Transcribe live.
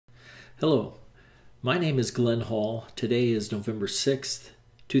Hello, my name is Glenn Hall. Today is November 6th,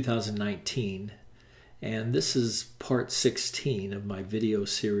 2019, and this is part 16 of my video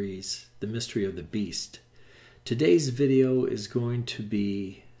series, The Mystery of the Beast. Today's video is going to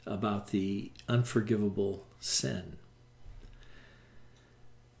be about the unforgivable sin.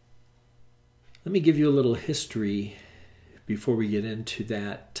 Let me give you a little history before we get into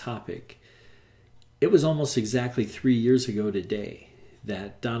that topic. It was almost exactly 3 years ago today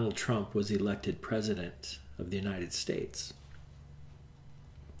that Donald Trump was elected President of the United States.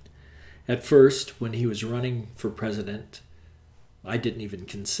 At first, when he was running for president, I didn't even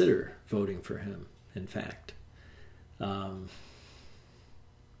consider voting for him, in fact. But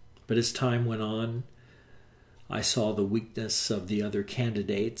as time went on, I saw the weakness of the other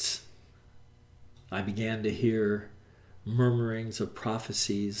candidates. I began to hear murmurings of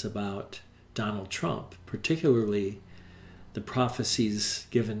prophecies about Donald Trump, particularly the prophecies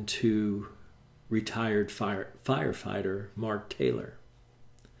given to retired firefighter Mark Taylor.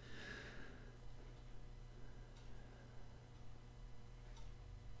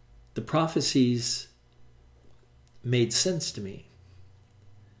 The prophecies made sense to me.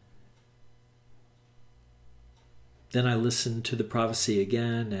 Then I listened to the prophecy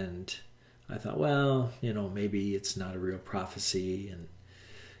again and I thought, well, maybe it's not a real prophecy, and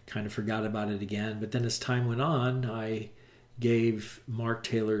kind of forgot about it again. But then as time went on, I gave Mark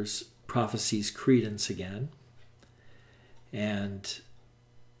Taylor's prophecies credence again. And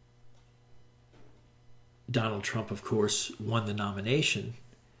Donald Trump, of course, won the nomination.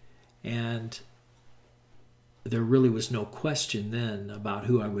 And there really was no question then about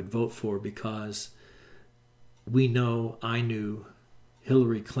who I would vote for, because I knew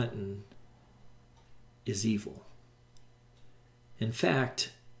Hillary Clinton is evil. In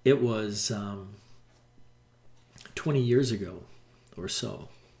fact, it was 20 years ago or so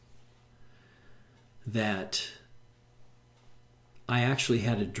that I actually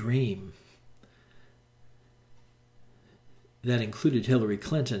had a dream that included Hillary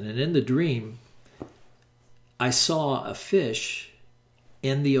Clinton. And in the dream, I saw a fish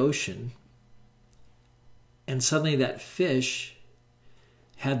in the ocean, and suddenly that fish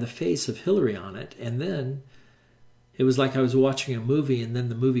had the face of Hillary on it. And then it was like I was watching a movie, and then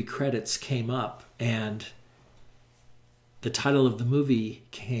the movie credits came up, and the title of the movie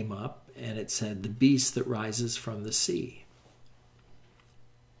came up, and it said, "The Beast That Rises from the Sea."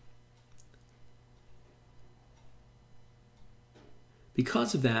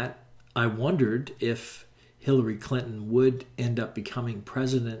 Because of that, I wondered if Hillary Clinton would end up becoming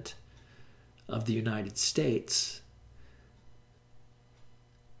president of the United States.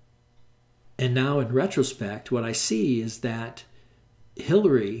 And now in retrospect, what I see is that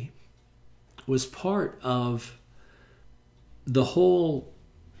Hillary was part of the whole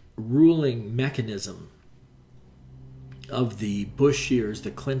ruling mechanism of the Bush years, the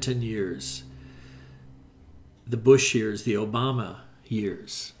Clinton years, the Bush years, the Obama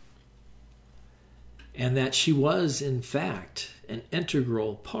years. And that she was, in fact, an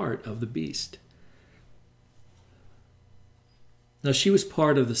integral part of the beast. Now, she was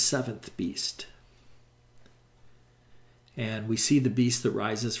part of the seventh beast. And we see the beast that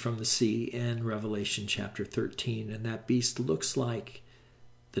rises from the sea in Revelation chapter 13. And that beast looks like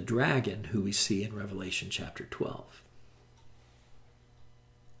the dragon who we see in Revelation chapter 12.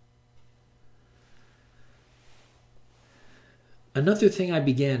 Another thing I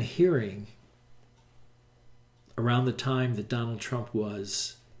began hearing around the time that Donald Trump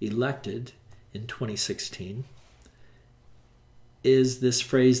was elected in 2016 is this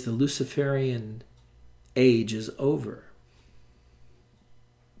phrase, the Luciferian age is over.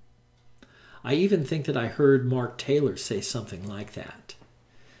 I even think that I heard Mark Taylor say something like that.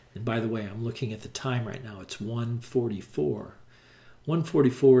 And by the way, I'm looking at the time right now. It's 1:44.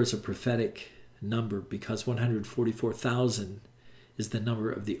 144 is a prophetic number because 144,000 is the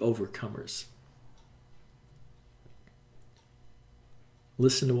number of the overcomers.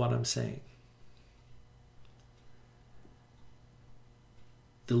 Listen to what I'm saying.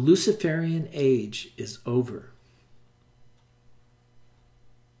 The Luciferian age is over.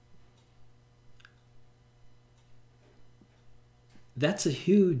 That's a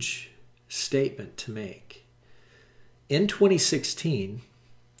huge statement to make. In 2016,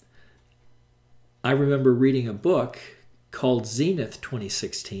 I remember reading a book called Zenith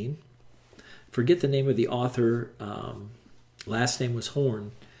 2016. Forget the name of the author. Last name was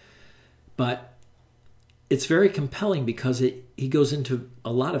Horn. But it's very compelling because he goes into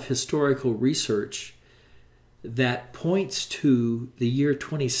a lot of historical research that points to the year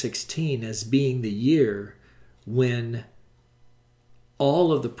 2016 as being the year when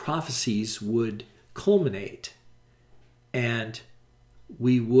all of the prophecies would culminate, and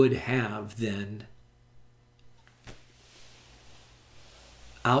we would have then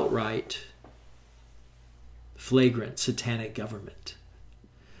outright flagrant satanic government.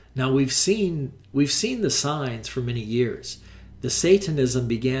 Now we've seen the signs for many years. The Satanism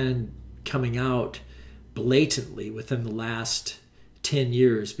began coming out blatantly within the last 10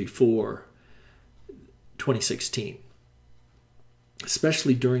 years before 2016.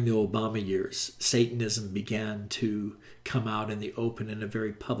 Especially during the Obama years, Satanism began to come out in the open in a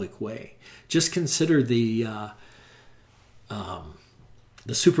very public way. Just consider the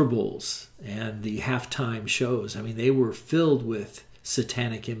Super Bowls and the halftime shows. I mean, they were filled with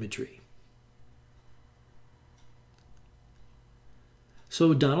satanic imagery.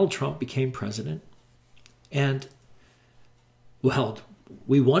 So Donald Trump became president, and, well,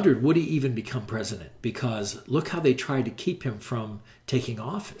 we wondered, would he even become president? Because look how they tried to keep him from taking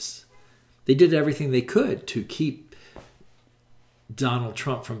office. They did everything they could to keep Donald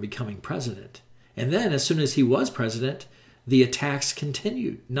Trump from becoming president. And then as soon as he was president, the attacks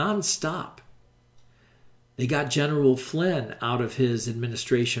continued nonstop. They got General Flynn out of his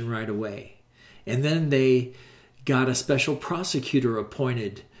administration right away. And then they got a special prosecutor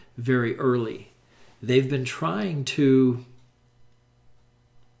appointed very early. They've been trying to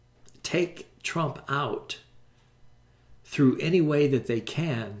take Trump out through any way that they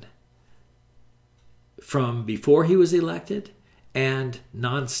can from before he was elected and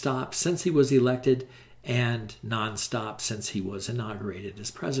nonstop since he was elected and nonstop since he was inaugurated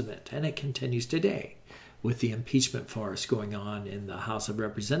as president. And it continues today with the impeachment farce going on in the House of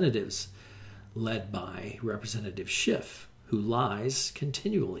Representatives led by Representative Schiff, who lies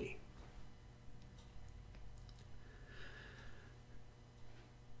continually.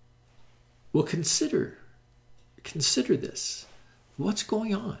 Well, consider this. What's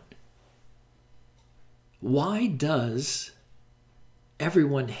going on? Why does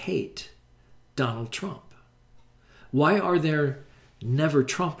everyone hate Donald Trump? Why are there never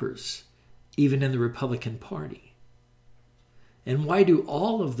Trumpers, even in the Republican Party? And why do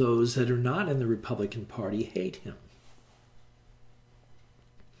all of those that are not in the Republican Party hate him?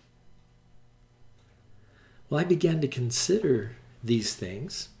 Well, I began to consider these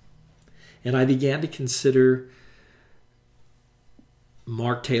things, and I began to consider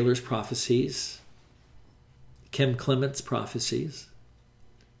Mark Taylor's prophecies, Kim Clement's prophecies,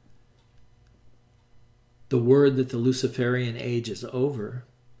 the word that the Luciferian age is over.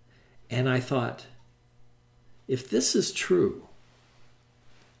 And I thought, if this is true,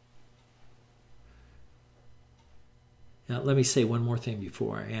 now let me say one more thing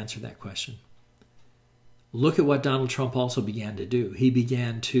before I answer that question. Look at what Donald Trump also began to do. He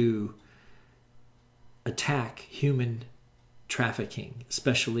began to attack human trafficking,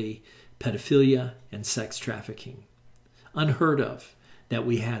 especially pedophilia and sex trafficking. Unheard of that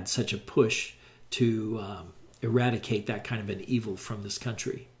we had such a push to eradicate that kind of an evil from this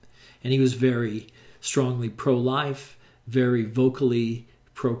country. And he was very strongly pro-life, very vocally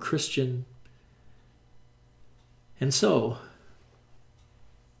pro-Christian. And so,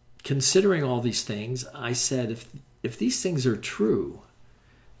 considering all these things, I said, if these things are true,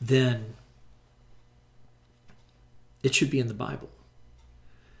 then it should be in the Bible.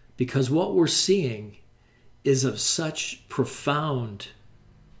 Because what we're seeing is of such profound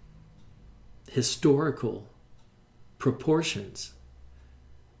historical proportions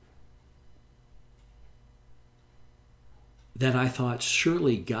that I thought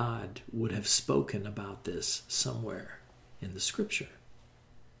surely God would have spoken about this somewhere in the scripture.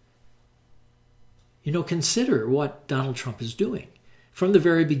 You know, consider what Donald Trump is doing. From the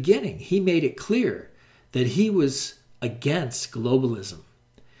very beginning, he made it clear that he was against globalism.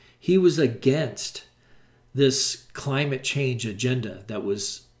 He was against this climate change agenda that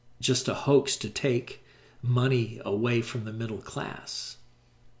was just a hoax to take money away from the middle class.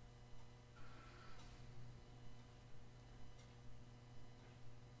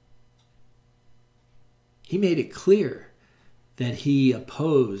 He made it clear that he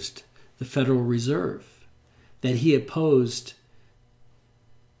opposed the Federal Reserve, that he opposed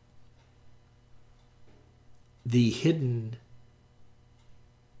the hidden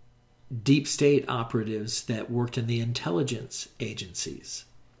deep state operatives that worked in the intelligence agencies.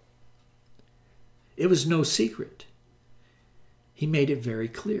 It was no secret. He made it very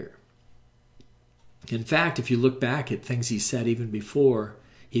clear. In fact, if you look back at things he said even before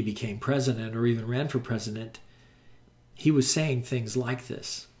he became president or even ran for president, he was saying things like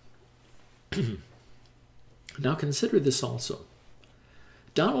this. Now consider this also.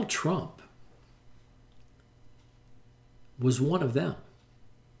 Donald Trump was one of them.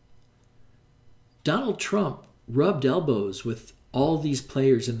 Donald Trump rubbed elbows with all these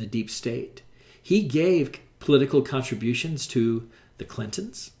players in the deep state. He gave political contributions to the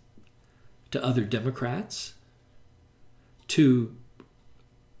Clintons, to other Democrats, to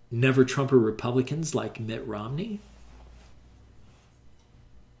never-Trumper Republicans like Mitt Romney.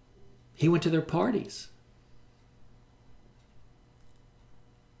 He went to their parties.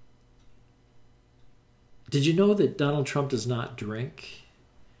 Did you know that Donald Trump does not drink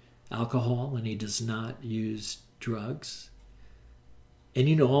alcohol and he does not use drugs? And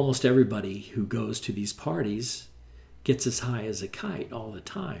you know, almost everybody who goes to these parties gets as high as a kite all the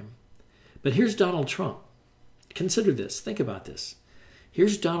time. But here's Donald Trump. Consider this. Think about this.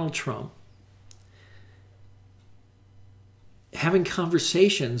 Here's Donald Trump having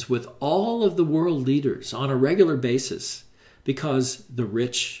conversations with all of the world leaders on a regular basis, because the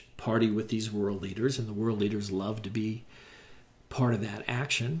rich party with these world leaders, and the world leaders love to be part of that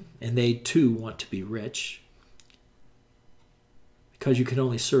action, and they too want to be rich, because you can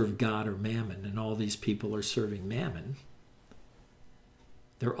only serve God or mammon, and all these people are serving mammon.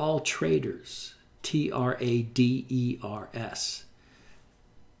 They're all traders. Traders.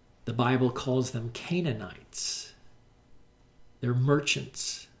 The Bible calls them Canaanites. They're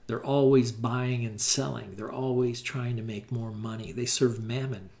merchants. They're always buying and selling. They're always trying to make more money. They serve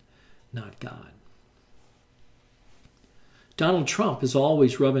mammon, not God. Donald Trump is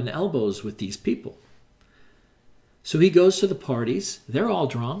always rubbing elbows with these people. So he goes to the parties. They're all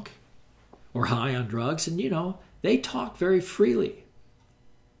drunk or high on drugs, and they talk very freely.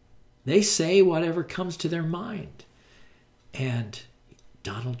 They say whatever comes to their mind. And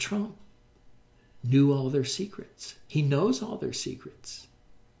Donald Trump knew all their secrets. He knows all their secrets.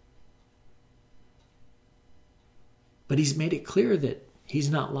 But he's made it clear that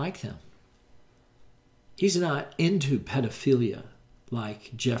he's not like them. He's not into pedophilia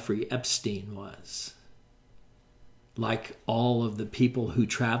like Jeffrey Epstein was, like all of the people who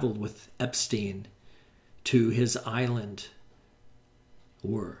traveled with Epstein to his island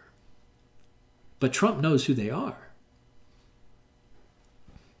were. But Trump knows who they are.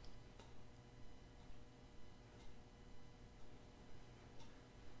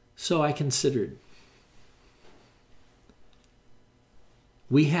 So I considered,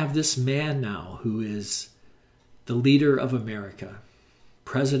 we have this man now who is the leader of America,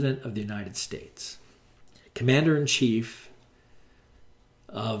 President of the United States, Commander-in-Chief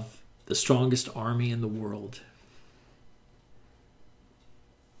of the strongest army in the world.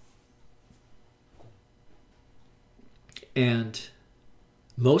 And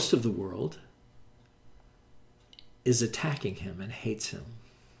most of the world is attacking him and hates him.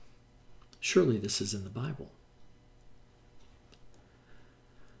 Surely this is in the Bible.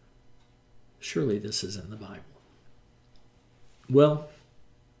 Surely this is in the Bible. Well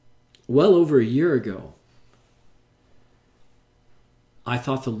over a year ago, I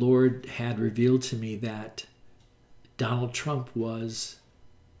thought the Lord had revealed to me that Donald Trump was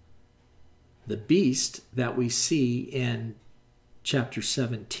the beast that we see in chapter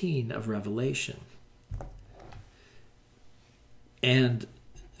 17 of Revelation. And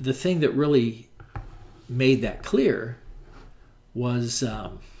the thing that really made that clear was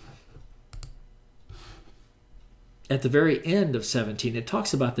at the very end of 17. It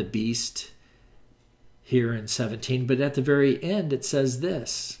talks about the beast here in 17, but at the very end it says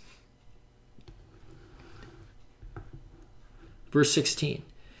this. Verse 16.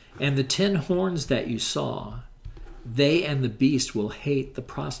 And the 10 horns that you saw, they and the beast will hate the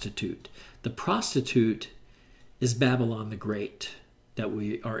prostitute. The prostitute is Babylon the Great, that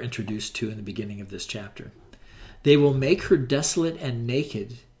we are introduced to in the beginning of this chapter. They will make her desolate and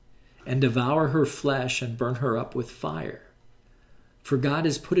naked, and devour her flesh and burn her up with fire. For God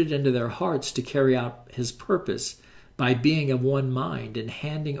has put it into their hearts to carry out his purpose by being of one mind and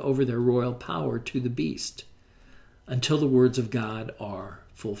handing over their royal power to the beast, until the words of God are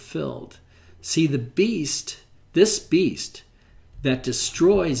fulfilled. See, the beast, this beast that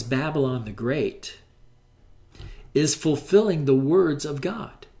destroys Babylon the Great, is fulfilling the words of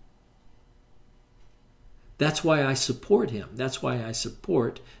God. That's why I support him. That's why I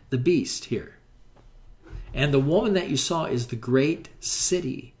support the beast here. And the woman that you saw is the great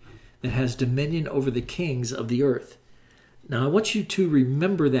city that has dominion over the kings of the earth. Now I want you to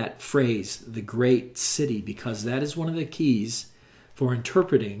remember that phrase, the great city, because that is one of the keys for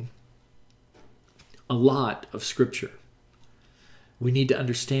interpreting a lot of Scripture. We need to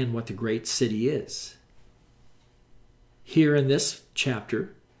understand what the great city is. Here in this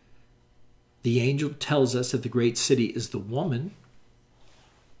chapter, the angel tells us that the great city is the woman.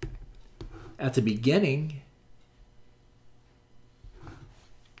 At the beginning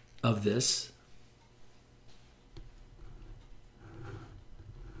of this,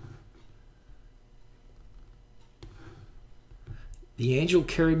 The angel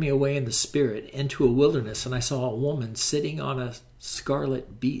carried me away in the spirit into a wilderness, and I saw a woman sitting on a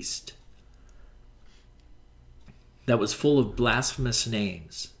scarlet beast that was full of blasphemous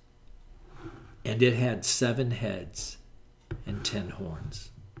names, and it had 7 heads and 10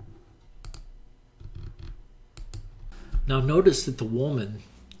 horns. Now notice that the woman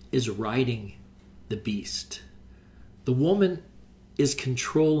is riding the beast. The woman is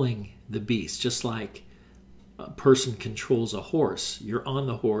controlling the beast, just like a person controls a horse. You're on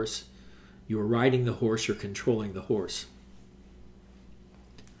the horse, you're riding the horse, you're controlling the horse.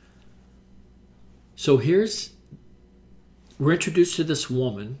 So we're introduced to this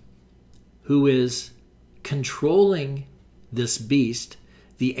woman who is controlling this beast.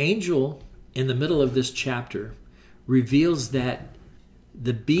 The angel in the middle of this chapter reveals that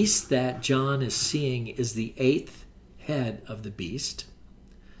the beast that John is seeing is the 8th head of the beast,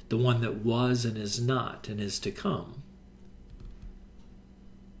 the one that was and is not and is to come.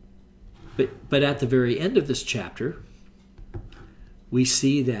 But at the very end of this chapter, we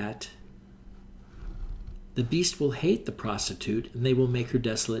see that the beast will hate the prostitute, and they will make her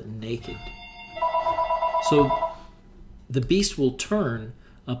desolate and naked. So the beast will turn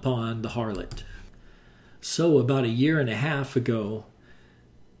upon the harlot. So about 1.5 years ago,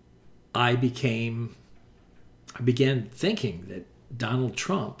 I began thinking that Donald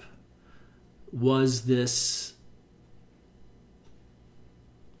Trump was this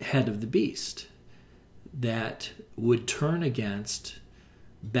head of the beast that would turn against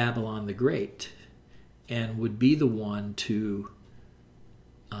Babylon the Great and would be the one to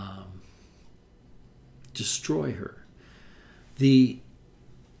destroy her.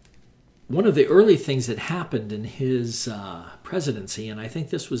 One of the early things that happened in his presidency, and I think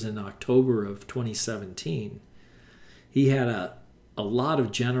this was in October of 2017, he had a lot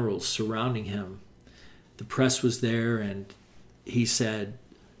of generals surrounding him. The press was there, and he said,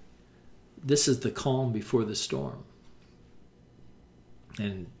 "This is the calm before the storm."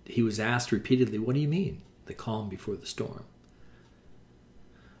 And he was asked repeatedly, "What do you mean, the calm before the storm?"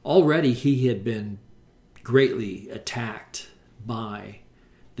 Already he had been greatly attacked by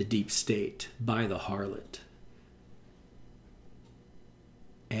the deep state, by the harlot.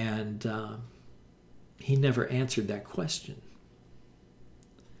 And he never answered that question.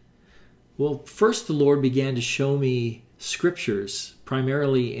 Well, first the Lord began to show me scriptures,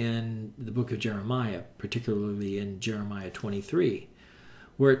 primarily in the book of Jeremiah, particularly in Jeremiah 23,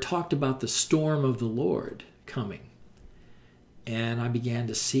 where it talked about the storm of the Lord coming. And I began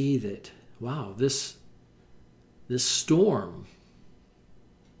to see that, wow, this storm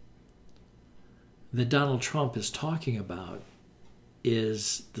that Donald Trump is talking about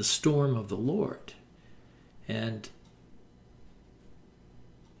is the storm of the Lord. And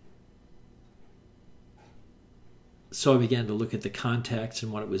so I began to look at the context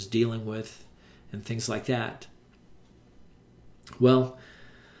and what it was dealing with and things like that. Well,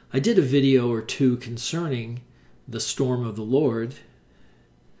 I did a video or two concerning the storm of the Lord,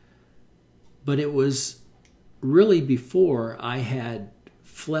 but it was really before I had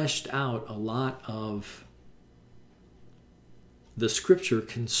fleshed out a lot of the scripture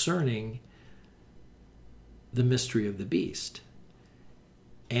concerning the mystery of the beast.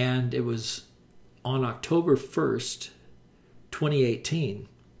 And it was on October 1st, 2018,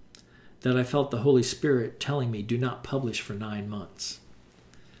 that I felt the Holy Spirit telling me, do not publish for 9 months.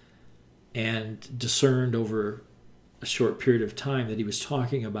 And discerned over a short period of time that he was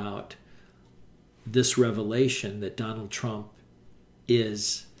talking about this revelation that Donald Trump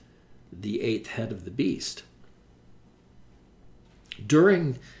is the 8th head of the beast.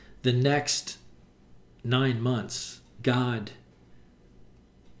 During the next 9 months, God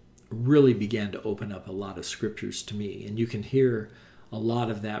really began to open up a lot of scriptures to me, and you can hear a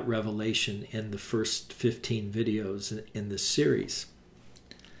lot of that revelation in the first 15 videos in this series.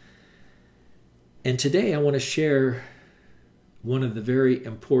 And today I want to share one of the very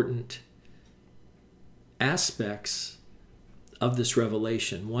important aspects of this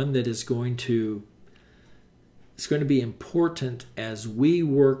revelation, one that is going to be important as we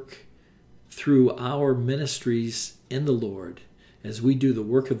work through our ministries in the Lord, as we do the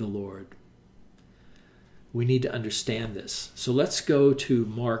work of the Lord. We need to understand this. So let's go to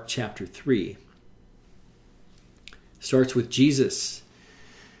Mark chapter 3. Starts with Jesus.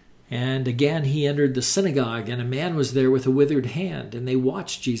 And again he entered the synagogue, and a man was there with a withered hand, and they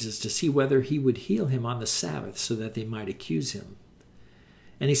watched Jesus to see whether he would heal him on the Sabbath, so that they might accuse him.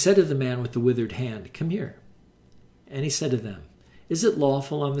 And he said to the man with the withered hand, "Come here." And he said to them, "Is it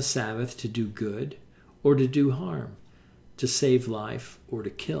lawful on the Sabbath to do good or to do harm, to save life or to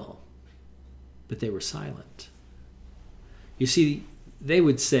kill?" But they were silent. You see, they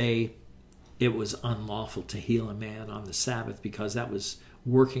would say it was unlawful to heal a man on the Sabbath because that was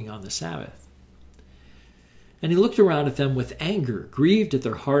working on the Sabbath. And he looked around at them with anger, grieved at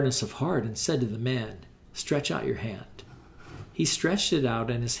their hardness of heart, and said to the man, "Stretch out your hand." He stretched it out,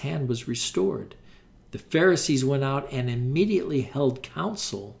 and his hand was restored. The Pharisees went out and immediately held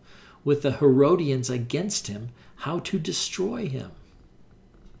counsel with the Herodians against him, how to destroy him.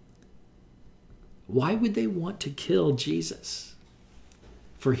 Why would they want to kill Jesus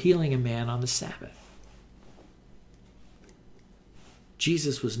for healing a man on the Sabbath?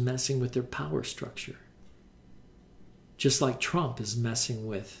 Jesus was messing with their power structure, just like Trump is messing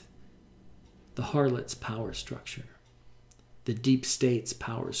with the harlot's power structure, the deep state's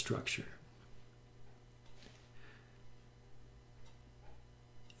power structure.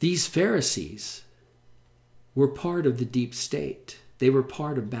 These Pharisees were part of the deep state. They were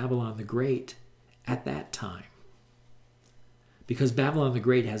part of Babylon the Great at that time, because Babylon the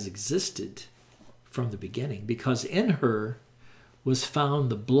Great has existed from the beginning, because in her was found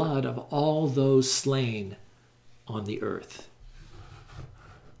the blood of all those slain on the earth.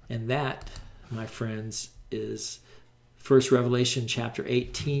 And that, my friends, is First Revelation chapter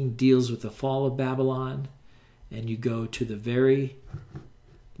 18 deals with the fall of Babylon, and you go to the very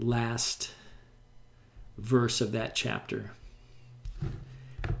last verse of that chapter.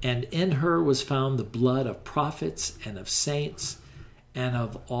 And in her was found the blood of prophets and of saints and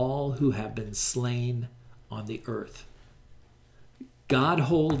of all who have been slain on the earth. God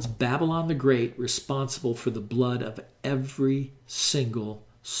holds Babylon the Great responsible for the blood of every single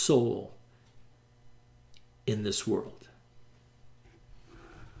soul in this world.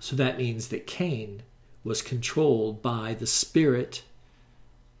 So that means that Cain was controlled by the spirit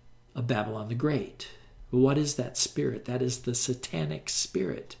of Babylon the Great. What is that spirit? That is the satanic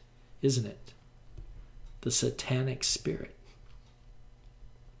spirit, isn't it? The satanic spirit.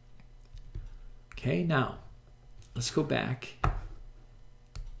 Okay, now let's go back,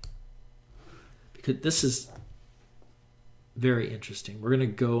 because this is very interesting. We're going to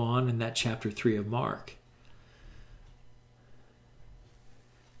go on in that chapter 3 of Mark.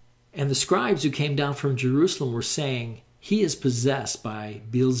 And the scribes who came down from Jerusalem were saying, "He is possessed by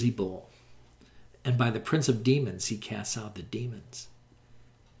Beelzebul, and by the prince of demons he casts out the demons."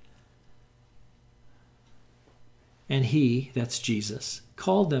 And he, that's Jesus,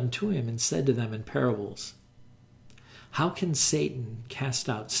 called them to him and said to them in parables, "How can Satan cast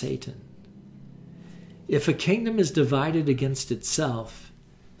out Satan? If a kingdom is divided against itself,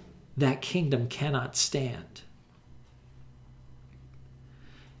 that kingdom cannot stand.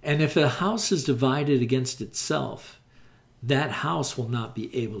 And if a house is divided against itself, that house will not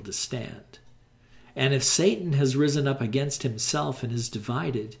be able to stand. And if Satan has risen up against himself and is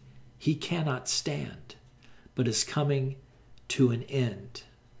divided, he cannot stand, but is coming to an end."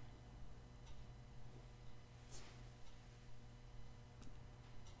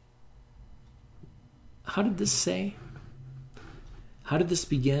 How did this say? How did this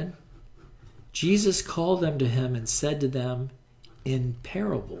begin? Jesus called them to him and said to them in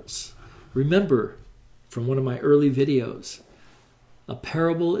parables. Remember from one of my early videos, a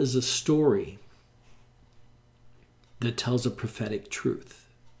parable is a story that tells a prophetic truth.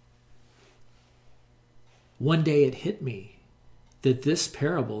 One day it hit me that this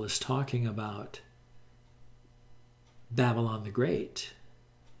parable is talking about Babylon the Great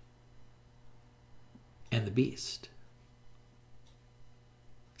and the beast.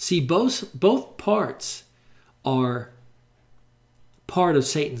 See, both parts are part of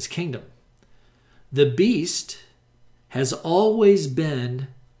Satan's kingdom. The beast has always been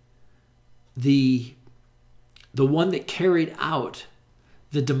the one that carried out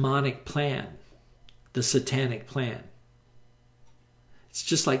the demonic plan, the satanic plan. It's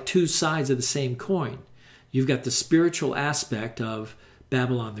just like two sides of the same coin. You've got the spiritual aspect of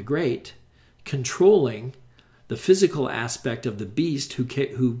Babylon the Great controlling the physical aspect of the beast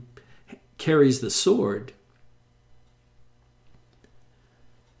who carries the sword.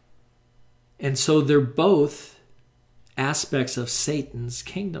 And so they're both aspects of Satan's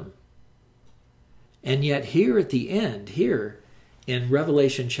kingdom. And yet here at the end, here in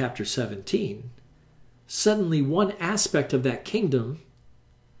Revelation chapter 17, suddenly one aspect of that kingdom,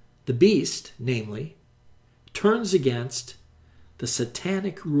 the beast, namely, turns against the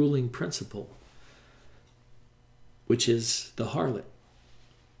satanic ruling principle, which is the harlot,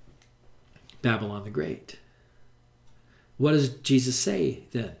 Babylon the Great. What does Jesus say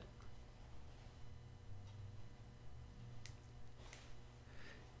then?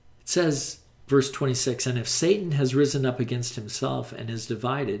 It says, verse 26, "And if Satan has risen up against himself and is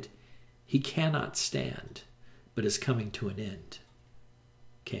divided, he cannot stand, but is coming to an end.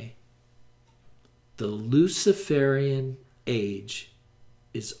 Okay? The Luciferian age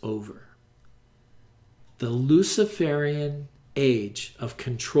is over. The Luciferian age of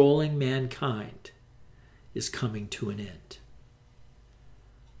controlling mankind is coming to an end.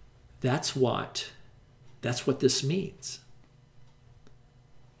 That's what this means.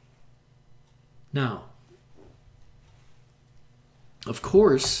 Now, of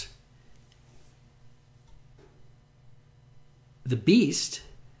course, the beast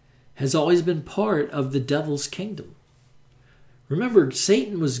has always been part of the devil's kingdom. Remember,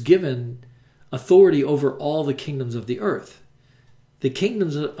 Satan was given authority over all the kingdoms of the earth. The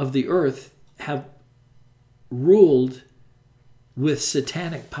kingdoms of the earth have ruled with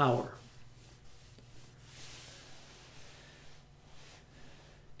satanic power.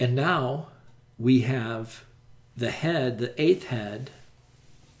 And now we have the head, the eighth head,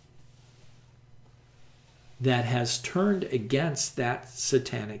 that has turned against that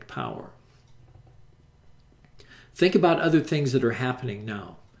satanic power. Think about other things that are happening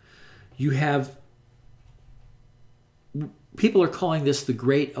now. You have, people are calling this the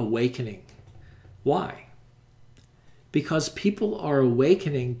Great Awakening. Why? Because people are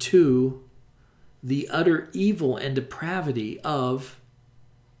awakening to the utter evil and depravity of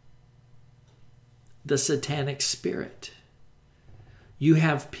the satanic spirit. You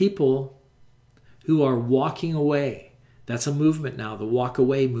have people who are walking away. That's a movement now, the Walk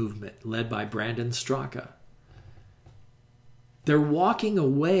Away movement, led by Brandon Straka. They're walking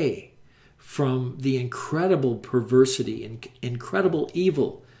away from the incredible perversity and incredible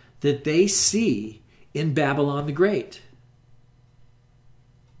evil that they see in Babylon the Great.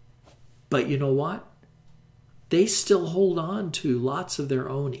 But you know what? They still hold on to lots of their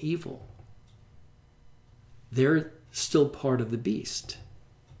own evil. They're still part of the beast.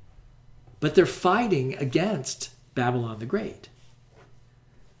 But they're fighting against Babylon the Great.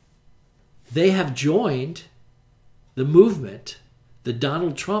 They have joined the movement, the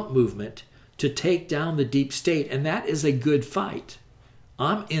Donald Trump movement, to take down the deep state, and that is a good fight.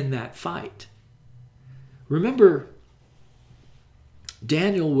 I'm in that fight. Remember,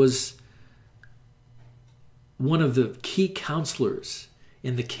 Daniel was one of the key counselors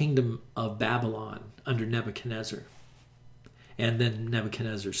in the kingdom of Babylon under Nebuchadnezzar, and then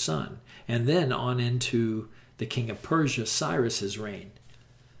Nebuchadnezzar's son, and then on into the king of Persia, Cyrus's reign.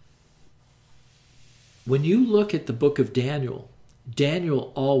 When you look at the book of Daniel,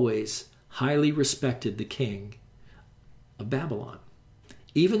 Daniel always highly respected the king of Babylon.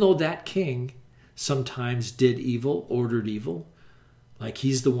 Even though that king sometimes did evil, ordered evil, like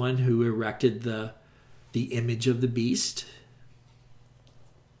he's the one who erected the image of the beast.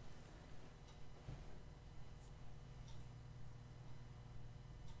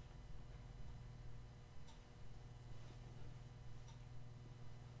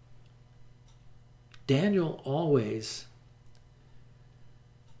 Daniel always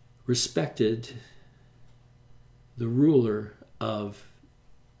respected the ruler of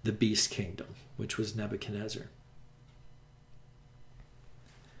the beast kingdom, which was Nebuchadnezzar.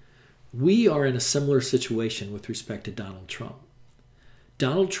 We are in a similar situation with respect to Donald Trump.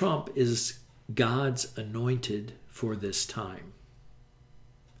 Donald Trump is God's anointed for this time.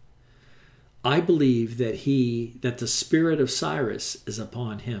 I believe that the spirit of Cyrus is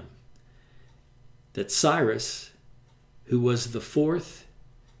upon him. That Cyrus, who was the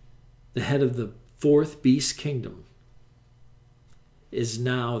head of the fourth beast kingdom, is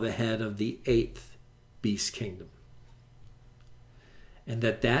now the head of the eighth beast kingdom. And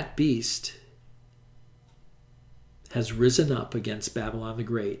that beast has risen up against Babylon the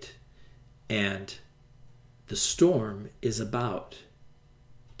Great, and the storm is about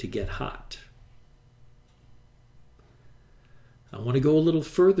to get hot. I want to go a little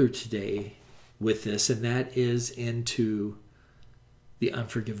further today with this, and that is into the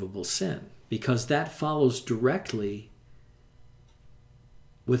unforgivable sin, because that follows directly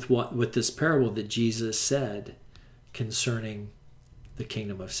with this parable that Jesus said concerning the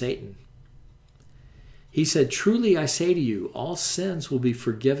kingdom of Satan. He said, "Truly I say to you, all sins will be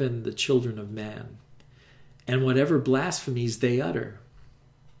forgiven the children of man, and whatever blasphemies they utter.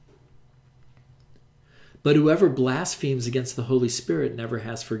 But whoever blasphemes against the Holy Spirit never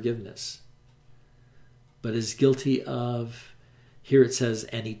has forgiveness, but is guilty of," here it says,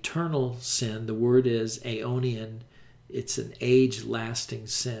 "an eternal sin." The word is aeonian. It's an age-lasting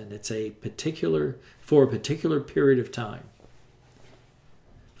sin. It's for a particular period of time.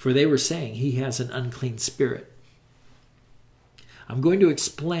 For they were saying he has an unclean spirit. I'm going to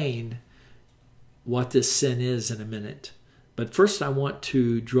explain what this sin is in a minute. But first I want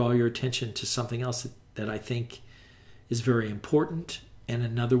to draw your attention to something else that I think is very important, and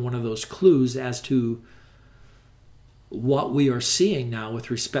another one of those clues as to what we are seeing now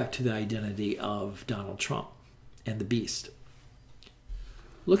with respect to the identity of Donald Trump and the beast.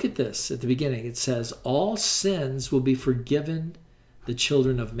 Look at this at the beginning. It says, all sins will be forgiven the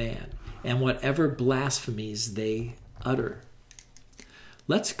children of man, and whatever blasphemies they utter.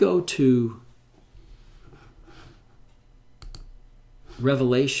 Let's go to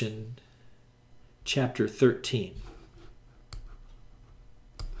Revelation chapter 13.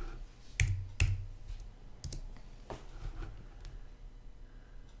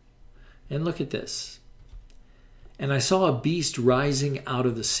 And look at this. And I saw a beast rising out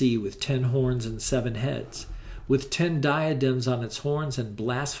of the sea with 10 horns and 7 heads, with 10 diadems on its horns and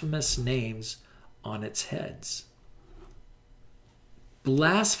blasphemous names on its heads.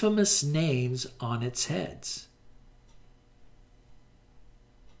 Blasphemous names on its heads.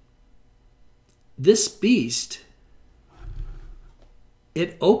 This beast,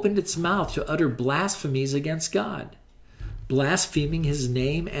 it opened its mouth to utter blasphemies against God, blaspheming his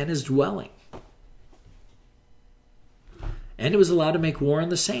name and his dwelling. And it was allowed to make war on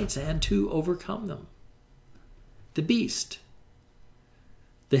the saints and to overcome them. The beast.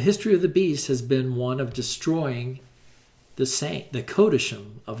 The history of the beast has been one of destroying the saint, the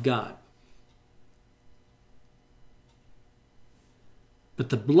Kodashim of God. But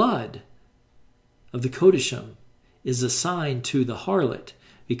the blood of the Kodashim is assigned to the harlot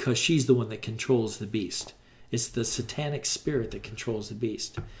because she's the one that controls the beast. It's the satanic spirit that controls the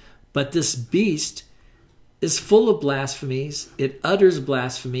beast. But this beast is full of blasphemies. It utters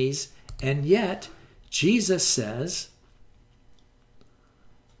blasphemies. And yet, Jesus says,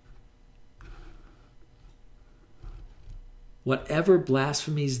 whatever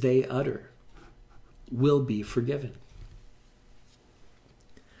blasphemies they utter will be forgiven.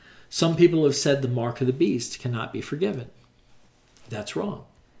 Some people have said the mark of the beast cannot be forgiven. That's wrong.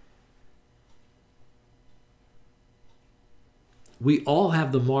 We all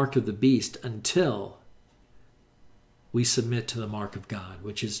have the mark of the beast until we submit to the mark of God,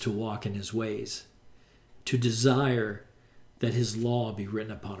 which is to walk in his ways, to desire that his law be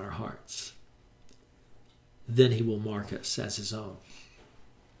written upon our hearts. Then he will mark us as his own.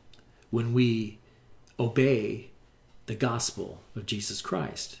 When we obey the gospel of Jesus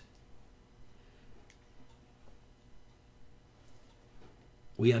Christ,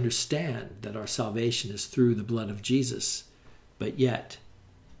 we understand that our salvation is through the blood of Jesus, but yet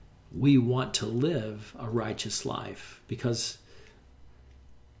we want to live a righteous life because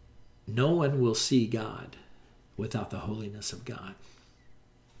no one will see God without the holiness of God.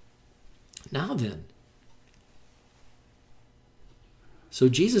 Now then, so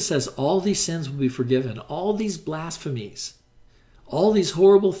Jesus says all these sins will be forgiven, all these blasphemies, all these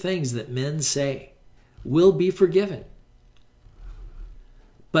horrible things that men say will be forgiven.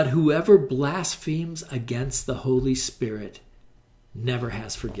 But whoever blasphemes against the Holy Spirit never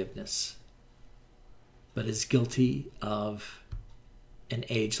has forgiveness, but is guilty of an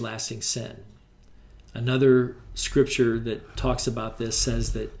age-lasting sin. Another scripture that talks about this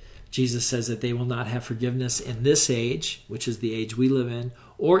says that Jesus says that they will not have forgiveness in this age, which is the age we live in,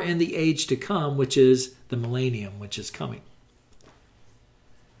 or in the age to come, which is the millennium, which is coming.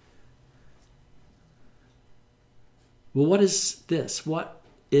 Well, what is this? What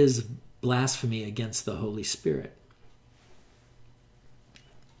is blasphemy against the Holy Spirit?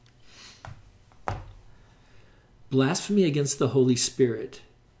 Blasphemy against the Holy Spirit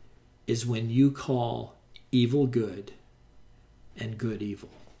is when you call evil good and good evil.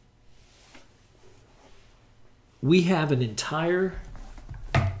 We have an entire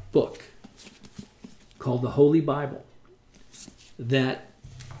book called the Holy Bible that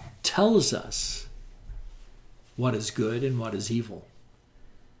tells us what is good and what is evil.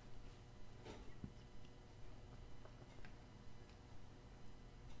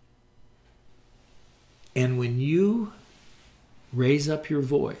 And when you raise up your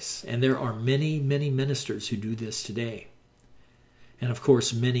voice, and there are many, many ministers who do this today, and of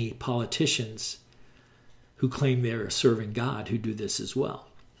course many politicians who claim they're serving God who do this as well.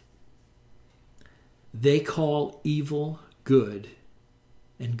 They call evil good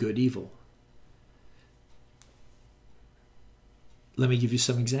and good evil. Let me give you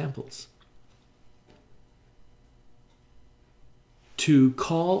some examples. To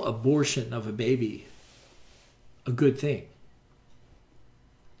call abortion of a baby a good thing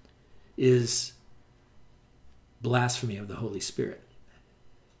is blasphemy of the Holy Spirit.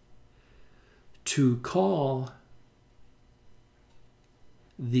 To call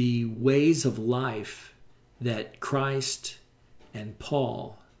the ways of life that Christ and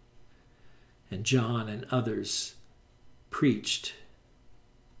Paul and John and others preached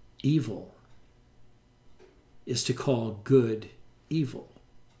evil is to call good evil.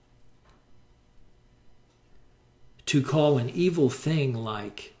 To call an evil thing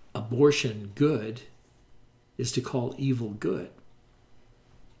like abortion good is to call evil good.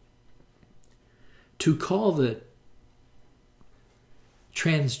 To call the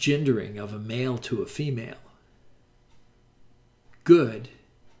transgendering of a male to a female good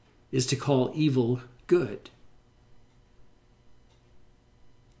is to call evil good.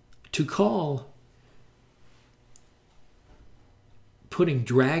 To call putting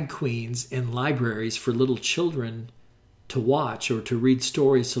drag queens in libraries for little children to watch or to read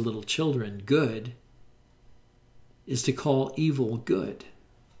stories to little children good is to call evil good.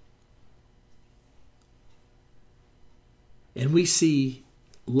 And we see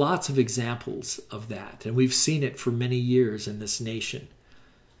lots of examples of that, and we've seen it for many years in this nation.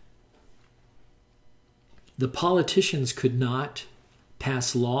 The politicians could not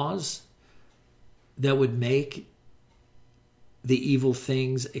pass laws that would make the evil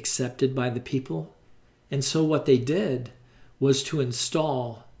things accepted by the people. And so what they did was to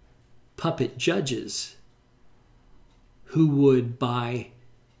install puppet judges who would, by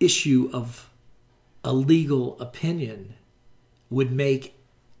issue of a legal opinion, would make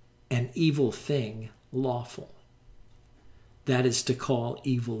an evil thing lawful. That is to call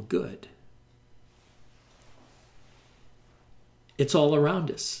evil good. It's all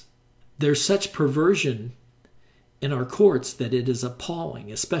around us. There's such perversion in our courts that it is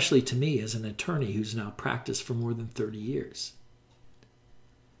appalling, especially to me as an attorney who's now practiced for more than 30 years.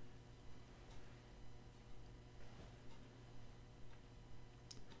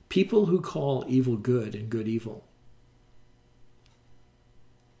 People who call evil good and good evil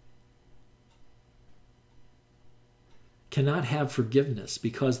cannot have forgiveness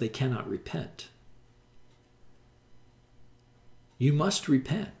because they cannot repent. You must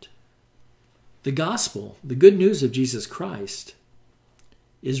repent. The gospel, the good news of Jesus Christ,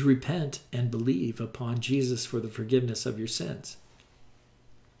 is repent and believe upon Jesus for the forgiveness of your sins.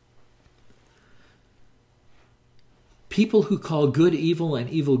 People who call good evil and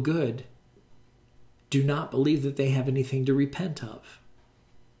evil good do not believe that they have anything to repent of,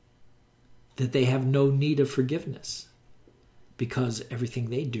 that they have no need of forgiveness, because everything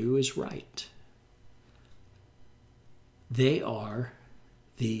they do is right. They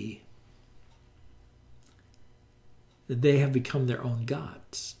have become their own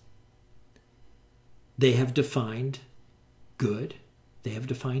gods. They have defined good. They have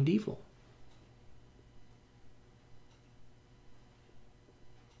defined evil.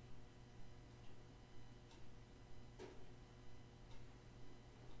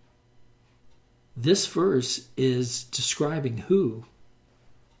 This verse is describing who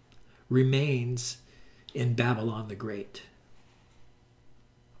remains in Babylon the Great.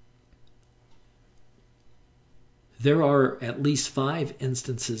 There are at least 5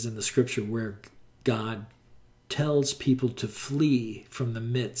 instances in the scripture where God tells people to flee from the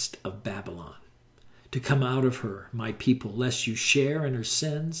midst of Babylon, to come out of her, my people, lest you share in her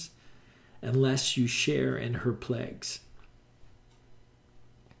sins and lest you share in her plagues.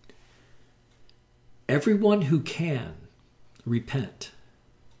 Everyone who can repent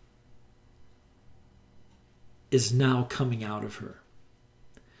is now coming out of her.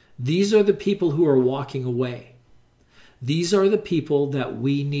 These are the people who are walking away. These are the people that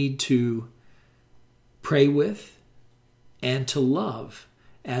we need to pray with and to love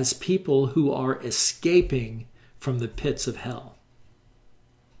as people who are escaping from the pits of hell.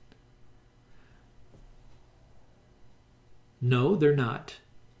 No, they're not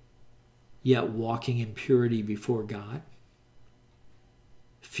yet walking in purity before God.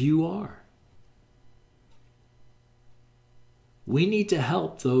 Few are. We need to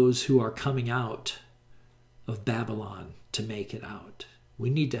help those who are coming out of Babylon to make it out.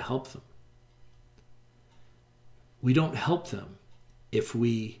 We need to help them. We don't help them if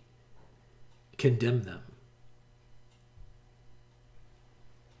we condemn them.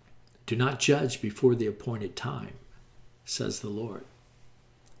 Do not judge before the appointed time, says the Lord.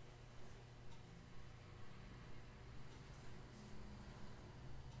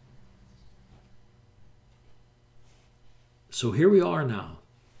 So here we are now.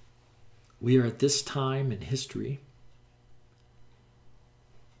 We are at this time in history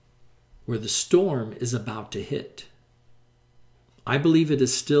where the storm is about to hit. I believe it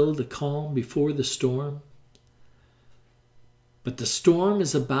is still the calm before the storm, but the storm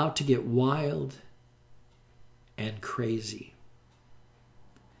is about to get wild and crazy.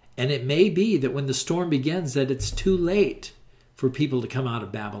 And it may be that when the storm begins that it's too late for people to come out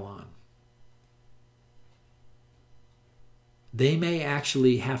of Babylon. They may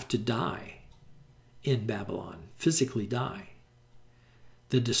actually have to die in Babylon, physically die.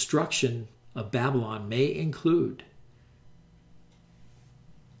 The destruction of Babylon may include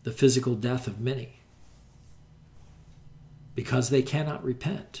the physical death of many because they cannot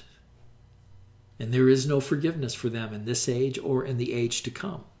repent. And there is no forgiveness for them in this age or in the age to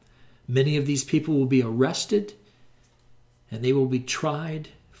come. Many of these people will be arrested and they will be tried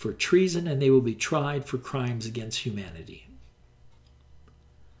for treason and they will be tried for crimes against humanity.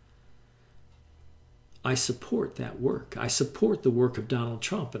 I support that work. I support the work of Donald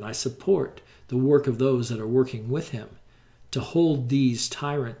Trump, and I support the work of those that are working with him to hold these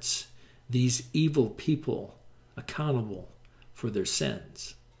tyrants, these evil people, accountable for their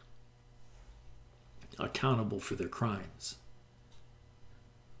sins, accountable for their crimes.